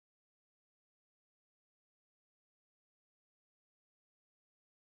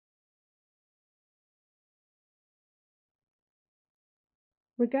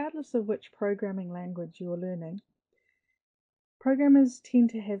Regardless of which programming language you're learning, programmers tend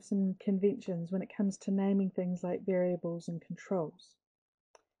to have some conventions when it comes to naming things like variables and controls.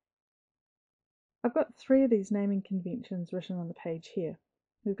 I've got 3 of these naming conventions written on the page here.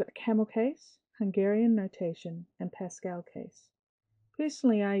 We've got camelCase, Hungarian notation, and camelCase.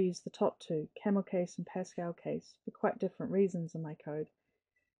 Personally, I use the top 2, camelCase and camelCase, for quite different reasons in my code,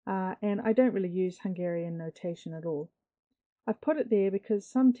 and I don't really use Hungarian notation at all. I've put it there because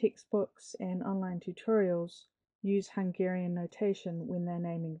some textbooks and online tutorials use Hungarian notation when they're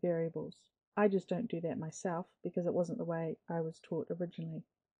naming variables. I just don't do that myself because it wasn't the way I was taught originally.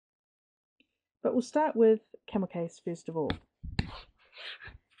 But we'll start with camelCase first of all.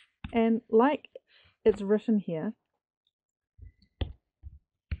 And like it's written here,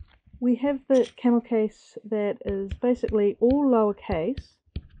 we have the camelCase that is basically all lowercase,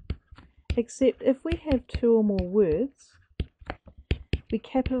 except if we have 2 or more words, we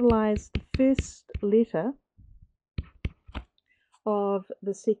capitalize the first letter of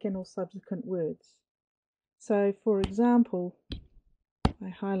the second or subsequent words. So for example, I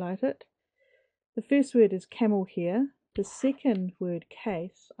highlight it. The first word is camel here. The second word,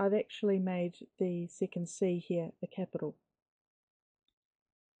 case, I've actually made the second C here a capital.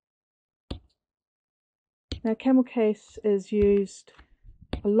 Now camelCase is used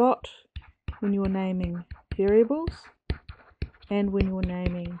a lot when you're naming variables and when you're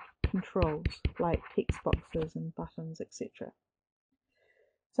naming controls like text boxes and buttons, etc.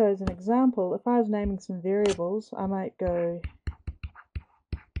 So as an example, if I was naming some variables, I might go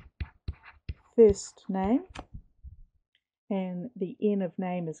first name, and the N of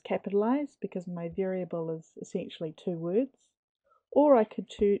name is capitalized because my variable is essentially 2 words. Or I could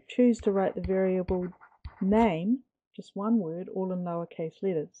choose to write the variable name, just 1 word, all in lowercase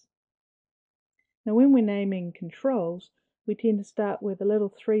letters. Now when we're naming controls, we tend to start with a little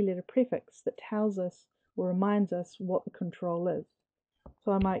 3-letter prefix that tells us or reminds us what the control is.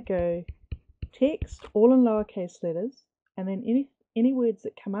 So I might go text, all in lowercase letters, and then any words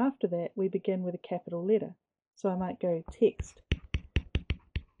that come after that we begin with a capital letter. So I might go text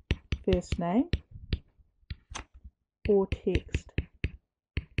first name or text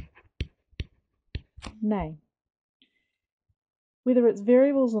name. Whether it's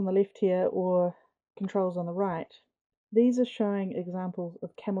variables on the left here or controls on the right, these are showing examples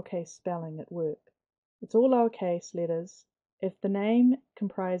of camelCase spelling at work. It's all lowercase letters. If the name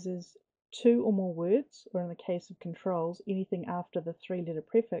comprises 2 or more words, or in the case of controls, anything after the 3-letter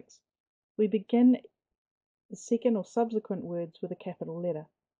prefix, we begin the second or subsequent words with a capital letter.